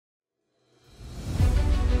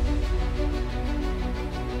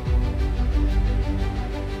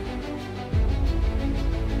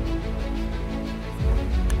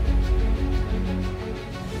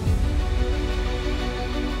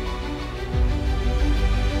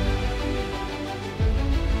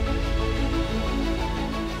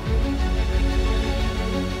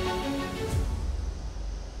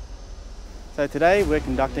So today we're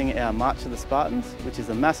conducting our March of the Spartans, which is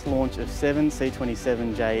a mass launch of 7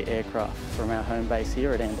 C-27J aircraft from our home base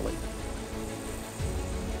here at Amberley.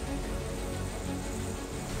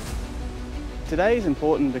 Today is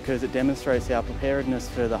important because it demonstrates our preparedness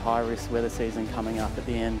for the high-risk weather season coming up at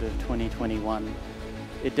the end of 2021.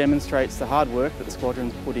 It demonstrates the hard work that the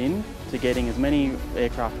Squadron's put in to getting as many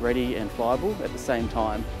aircraft ready and flyable at the same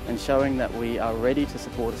time, and showing that we are ready to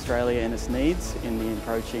support Australia and its needs in the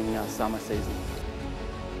approaching summer season.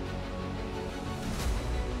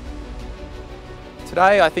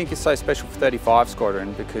 Today I think is so special for 35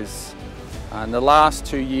 Squadron because in the last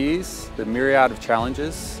 2 years, the myriad of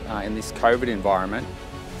challenges in this COVID environment,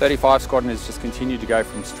 35 Squadron has just continued to go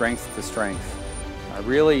from strength to strength,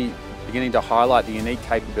 really beginning to highlight the unique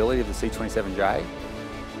capability of the C-27J.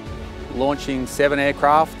 Launching 7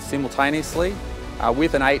 aircraft simultaneously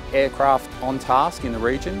with an 8 aircraft on task in the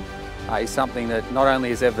region is something that not only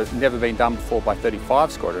has never been done before by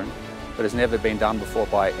 35 Squadron, but has never been done before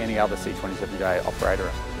by any other C-27J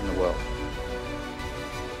operator in the world.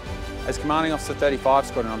 As Commanding Officer 35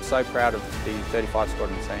 Squadron, I'm so proud of the 35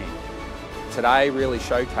 Squadron team. Today really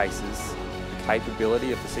showcases the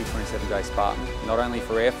capability of the C-27J Spartan, not only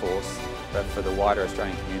for Air Force, but for the wider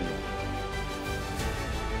Australian community.